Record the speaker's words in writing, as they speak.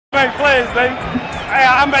Make plays, baby. Hey,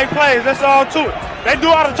 I make plays. That's all to it. They do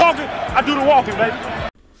all the talking. I do the walking, baby.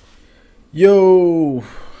 Yo,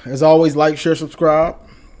 as always, like, share, subscribe.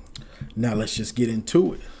 Now let's just get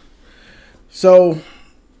into it. So,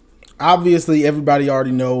 obviously, everybody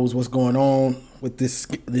already knows what's going on with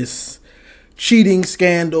this cheating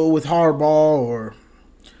scandal with Harbaugh, or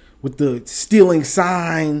with the stealing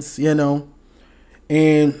signs,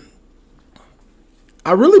 and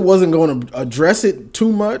I really wasn't going to address it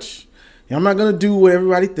too much. I'm not going to do what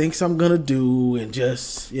everybody thinks I'm going to do and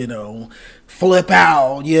just, flip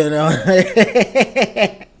out,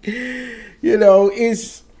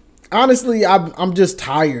 it's honestly, I'm just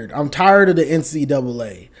tired. I'm tired of the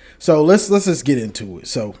NCAA. So let's just get into it.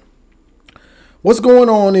 So what's going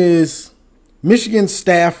on is Michigan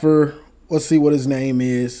staffer, let's see what his name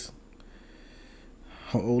is.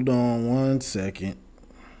 Hold on one second.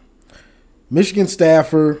 Michigan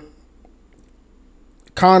staffer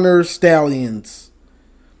Connor Stallions.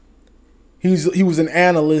 He was an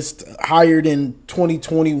analyst hired in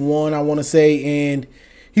 2021, I want to say, and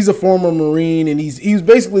he's a former Marine, and he's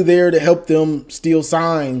basically there to help them steal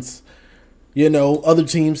signs, other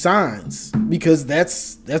team signs, because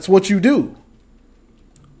that's what you do.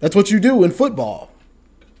 That's what you do in football.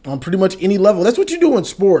 On pretty much any level. That's what you do in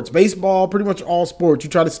sports. Baseball, pretty much all sports. You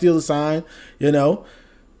try to steal the sign,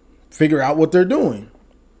 figure out what they're doing.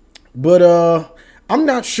 But I'm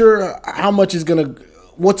not sure how much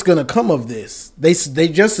what's gonna come of this. They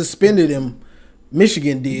just suspended him.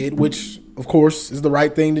 Michigan did, which of course is the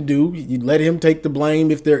right thing to do. You let him take the blame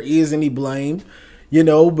if there is any blame,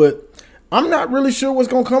 but I'm not really sure what's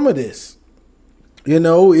gonna come of this.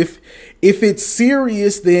 If it's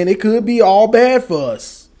serious, then it could be all bad for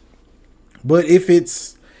us. But if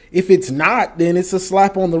it's not, then it's a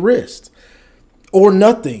slap on the wrist or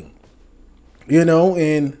nothing.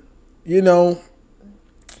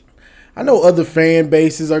 I know other fan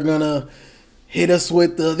bases are gonna hit us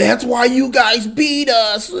with that's why you guys beat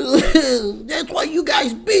us. That's why you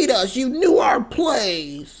guys beat us. You knew our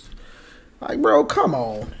plays. Like, bro, come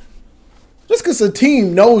on. Just because a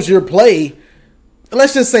team knows your play,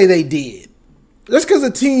 let's just say they did. Just because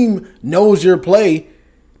a team knows your play,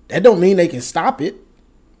 that don't mean they can stop it.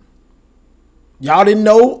 Y'all didn't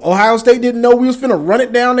know, Ohio State didn't know we was finna run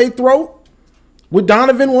it down their throat with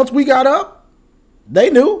Donovan once we got up. They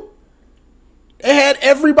knew. They had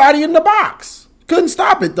everybody in the box. Couldn't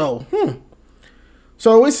stop it, though.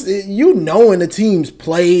 So it's knowing the team's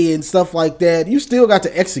play and stuff like that, you still got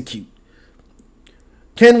to execute.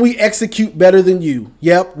 Can we execute better than you?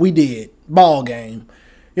 Yep, we did. Ball game.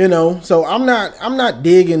 So I'm not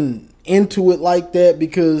digging into it like that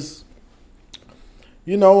because,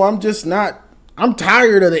 I'm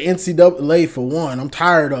tired of the NCAA for one. I'm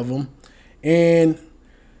tired of them. And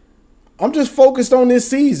I'm just focused on this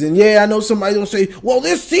season. Yeah, I know somebody will say, well,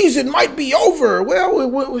 this season might be over.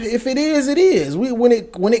 Well, if it is, it is. When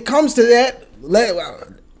it comes to that,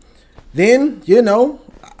 then,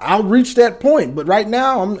 I'll reach that point. But right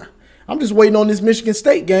now, I'm just waiting on this Michigan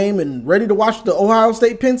State game and ready to watch the Ohio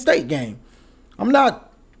State-Penn State game. The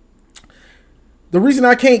reason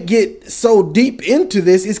I can't get so deep into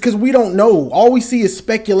this is because we don't know. All we see is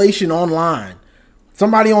speculation online.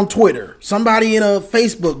 Somebody on Twitter, somebody in a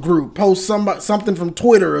Facebook group posts something from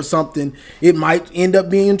Twitter or something. It might end up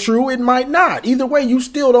being true. It might not. Either way, you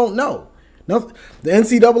still don't know. No, the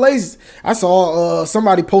NCAA's, I saw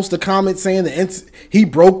somebody post a comment saying that he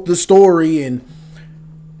broke the story and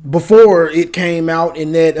before it came out,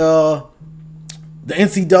 and that the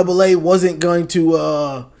NCAA wasn't going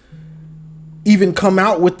to even come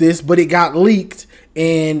out with this, but it got leaked,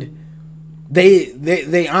 and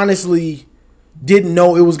they honestly didn't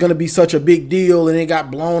know it was going to be such a big deal, and it got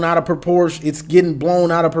blown out of proportion. It's getting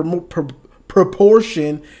blown out of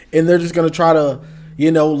proportion, and they're just going to try to,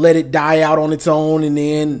 let it die out on its own, and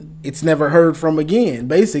then it's never heard from again,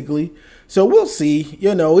 basically. So we'll see.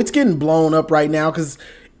 It's getting blown up right now because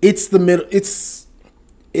it's the middle.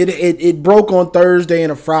 It broke on Thursday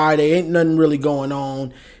and a Friday. Ain't nothing really going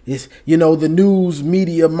on. It's, the news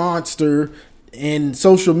media monster and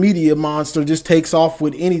social media monster just takes off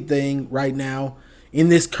with anything right now in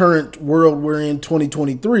this current world we're in,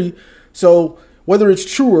 2023. So whether it's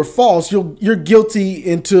true or false, you're guilty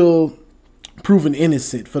until proven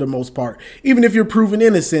innocent for the most part. Even if you're proven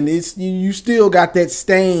innocent, you still got that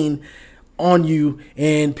stain on you,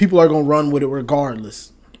 and people are going to run with it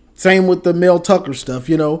regardless. Same with the Mel Tucker stuff,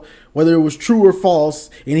 whether it was true or false,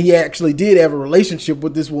 and he actually did have a relationship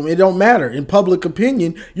with this woman, it don't matter. In public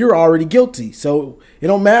opinion, you're already guilty. So it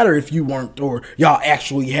don't matter if you weren't or y'all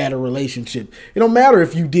actually had a relationship. It don't matter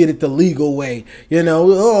if you did it the legal way. You know,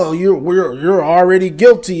 oh, you're already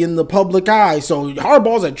guilty in the public eye. So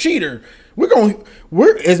Harbaugh's a cheater.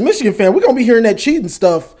 We're as Michigan fan, we're gonna be hearing that cheating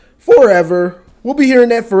stuff forever. We'll be hearing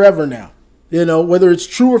that forever now. You know, whether it's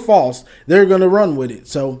true or false, they're gonna run with it.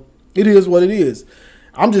 So it is what it is.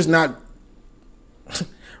 I'm just not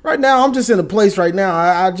right now. I'm just in a place right now.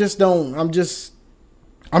 I just don't. I'm just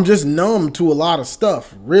numb to a lot of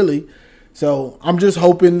stuff, really. So I'm just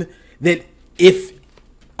hoping that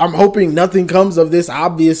I'm hoping nothing comes of this,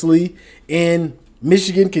 obviously, and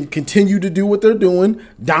Michigan can continue to do what they're doing,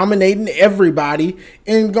 dominating everybody,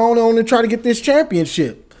 and going on and try to get this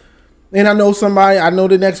championship. And I know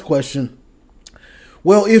the next question.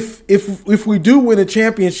 Well, if we do win a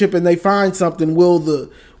championship and they find something,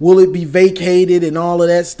 will it be vacated and all of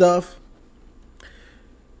that stuff?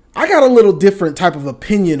 I got a little different type of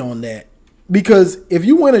opinion on that, because if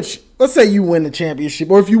you let's say you win the championship,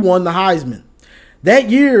 or if you won the Heisman, that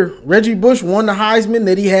year Reggie Bush won the Heisman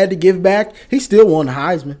that he had to give back. He still won the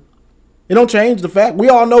Heisman. It don't change the fact we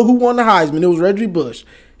all know who won the Heisman. It was Reggie Bush.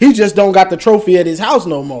 He just don't got the trophy at his house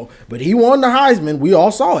no more, but he won the Heisman. We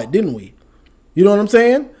all saw it, didn't we? You know what I'm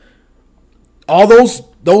saying? All those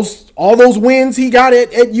wins he got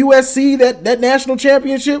at USC, that national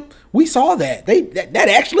championship, we saw that. That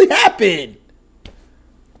actually happened.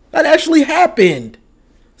 That actually happened.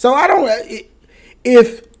 So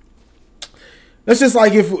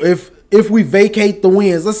if we vacate the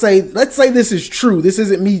wins, let's say this is true. This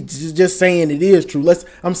isn't me just saying it is true.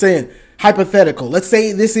 I'm saying hypothetical. Let's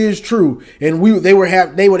say this is true, and they would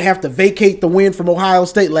have to vacate the win from Ohio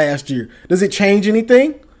State last year. Does it change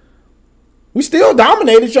anything? We still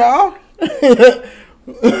dominated y'all.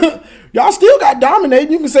 Y'all still got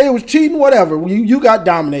dominated. You can say it was cheating, whatever. You got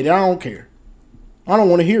dominated. I don't care. I don't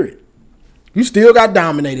want to hear it. You still got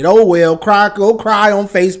dominated. Oh well, go cry on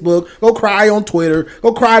Facebook, go cry on Twitter,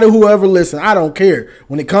 go cry to whoever listen. I don't care.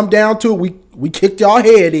 When it come down to it, we kicked y'all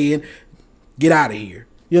head in. Get out of here.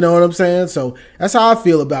 You know what I'm saying? So that's how I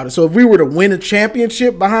feel about it. So if we were to win a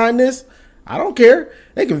championship behind this, I don't care.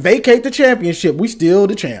 They can vacate the championship. We still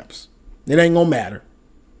the champs. It ain't gonna matter.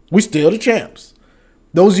 We still the champs.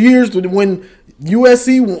 Those years when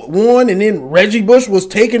USC won and then Reggie Bush was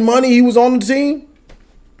taking money, he was on the team,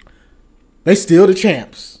 they still the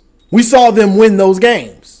champs. We saw them win those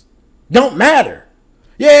games. Don't matter.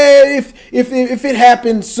 Yeah, if it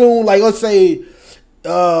happened soon, like let's say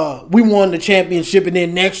we won the championship and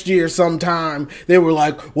then next year sometime they were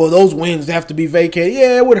like, well, those wins have to be vacated.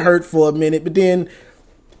 Yeah, it would hurt for a minute, but then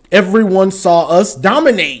everyone saw us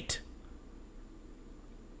dominate.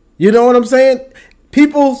 You know what I'm saying?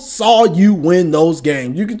 People saw you win those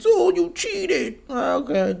games. You can say, oh, you cheated.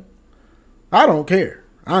 Okay. I don't care,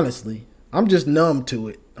 honestly. I'm just numb to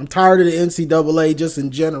it. I'm tired of the NCAA just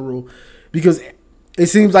in general, because it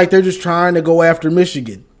seems like they're just trying to go after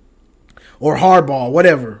Michigan or Harbaugh,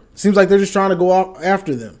 whatever. Seems like they're just trying to go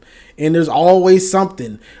after them. And there's always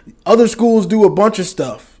something. Other schools do a bunch of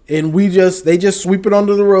stuff, and they just sweep it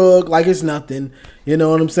under the rug like it's nothing. You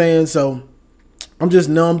know what I'm saying? So I'm just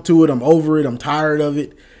numb to it. I'm over it. I'm tired of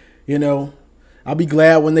it. You know, I'll be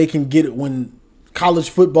glad when they can get it, when college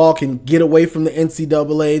football can get away from the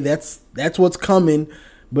NCAA. That's what's coming.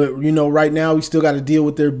 But, you know, right now we still got to deal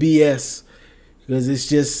with their BS,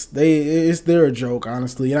 because they're a joke,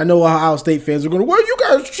 honestly. And I know Ohio State fans are going, well, you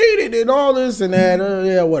guys cheated and all this and that.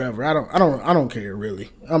 Yeah, whatever. I don't care,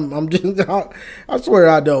 really. I swear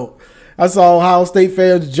I don't. I saw Ohio State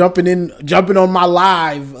fans jumping on my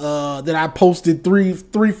live that I posted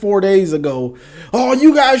 4 days ago. Oh,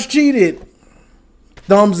 you guys cheated.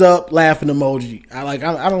 Thumbs up, laughing emoji.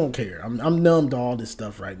 I don't care. I'm numb to all this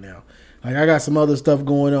stuff right now. Like, I got some other stuff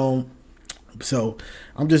going on, so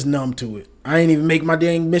I'm just numb to it. I ain't even make my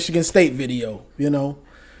dang Michigan State video, you know,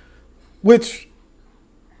 which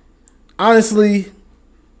honestly,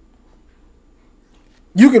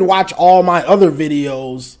 you can watch all my other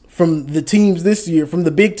videos from the teams this year, from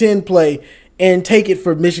the Big Ten play, and take it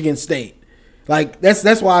for Michigan State. Like,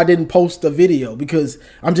 that's why I didn't post a video, because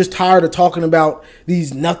I'm just tired of talking about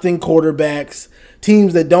these nothing quarterbacks,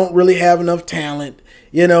 teams that don't really have enough talent.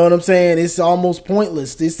 You know what I'm saying? It's almost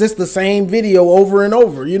pointless. It's just the same video over and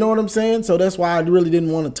over. You know what I'm saying? So that's why I really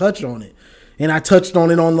didn't want to touch on it. And I touched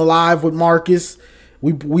on it on the live with Marcus.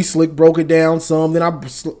 We slick broke it down some. Then I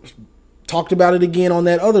talked about it again on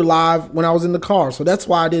that other live when I was in the car. So that's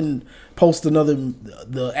why I didn't post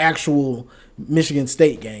the actual Michigan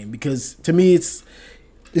State game, because to me it's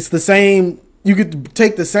the same you could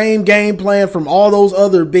take the same game plan from all those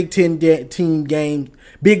other Big Ten games,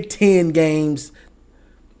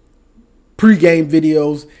 pregame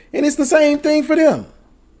videos, and it's the same thing for them.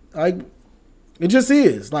 Like, it just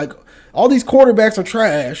is. Like, all these quarterbacks are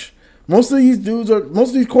trash. Most of these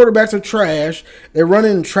quarterbacks are trash. They're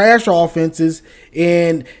running trash offenses,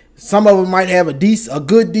 and some of them might have a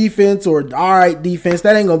good defense or all right defense.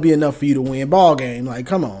 That ain't gonna be enough for you to win ball game. Like,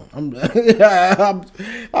 come on, I'm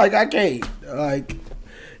like, I can't, like,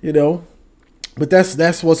 you know. But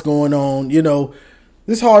that's what's going on. You know,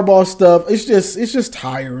 this hardball stuff. It's just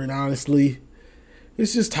tiring. Honestly,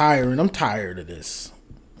 it's just tiring. I'm tired of this.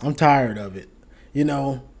 I'm tired of it. You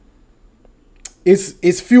know,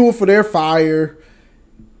 it's fuel for their fire.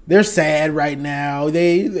 They're sad right now.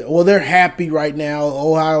 They're happy right now.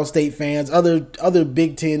 Ohio State fans, other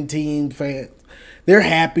Big Ten team fans, they're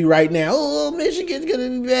happy right now. Oh, Michigan's gonna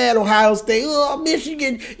be bad. Ohio State. Oh,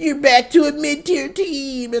 Michigan, you're back to a mid-tier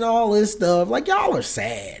team and all this stuff. Like, y'all are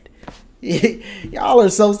sad. Y'all are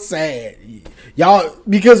so sad. Y'all,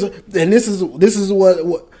 because, and this is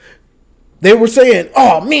what they were saying.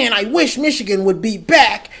 Oh man, I wish Michigan would be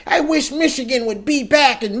back. I wish Michigan would be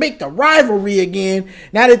back and make the rivalry again.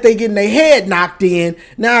 Now that they getting their head knocked in,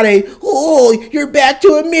 now you're back to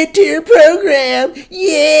a mid-tier program.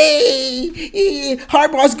 Yay!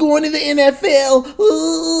 Harbaugh's going to the NFL.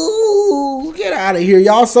 Ooh, get out of here.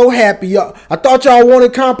 Y'all so happy. Y'all, I thought y'all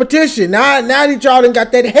wanted competition. Now that y'all done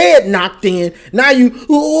got that head knocked in, now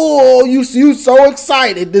you so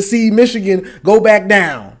excited to see Michigan go back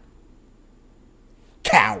down.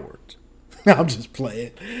 Coward. I'm just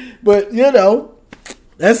playing. But, you know,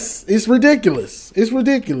 it's ridiculous. It's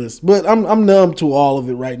ridiculous. But I'm numb to all of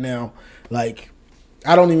it right now. Like,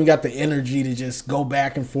 I don't even got the energy to just go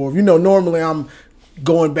back and forth. You know, normally I'm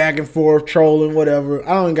going back and forth, trolling, whatever.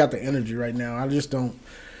 I don't even got the energy right now. I just don't.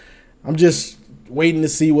 I'm just waiting to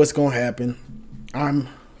see what's going to happen. I'm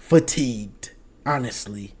fatigued,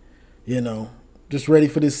 honestly. You know, just ready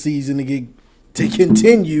for this season to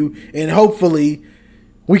continue, and hopefully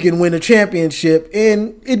we can win a championship.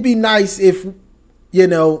 And it'd be nice if, you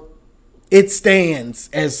know, it stands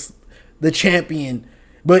as the champion.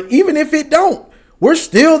 But even if it don't, we're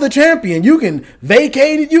still the champion. You can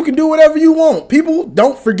vacate it. You can do whatever you want. People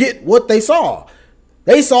don't forget what they saw.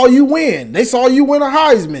 They saw you win. They saw you win a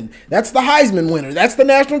Heisman. That's the Heisman winner. That's the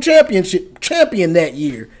national champion that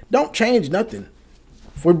year. Don't change nothing.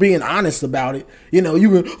 If we're being honest about it, you know, you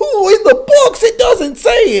can, oh, in the books, it doesn't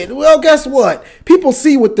say it. Well, guess what? People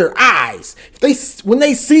see with their eyes. When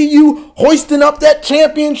they see you hoisting up that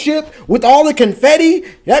championship with all the confetti,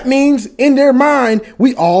 that means in their mind,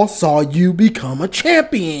 we all saw you become a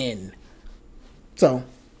champion. So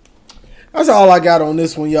that's all I got on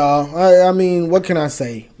this one, y'all. I mean, what can I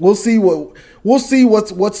say? We'll see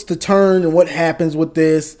what's the turn and what happens with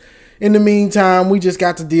this. In the meantime, we just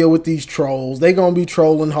got to deal with these trolls. They gonna be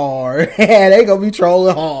trolling hard. They gonna be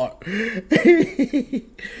trolling hard.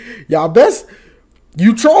 Y'all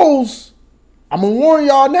you trolls, I'm gonna warn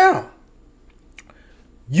y'all now.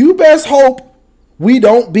 You best hope we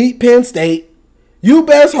don't beat Penn State. You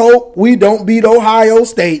best hope we don't beat Ohio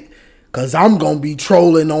State, because I'm gonna be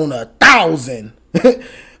trolling on 1,000.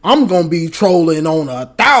 I'm gonna be trolling on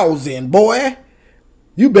 1,000, boy.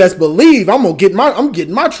 You best believe I'm getting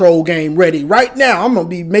my troll game ready right now. I'm gonna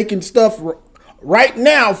be making stuff right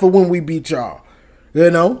now for when we beat y'all.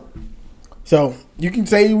 You know? So you can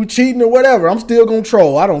say you were cheating or whatever. I'm still gonna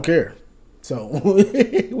troll. I don't care. So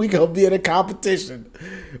we gonna be in a competition.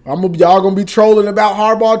 Y'all gonna be trolling about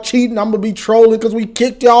Harbaugh cheating. I'm gonna be trolling because we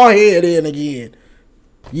kicked y'all head in again.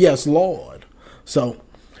 Yes, Lord. So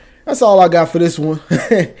that's all I got for this one.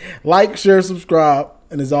 Like, share, subscribe,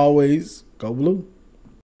 and as always, go blue.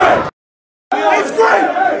 It's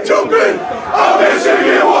great to be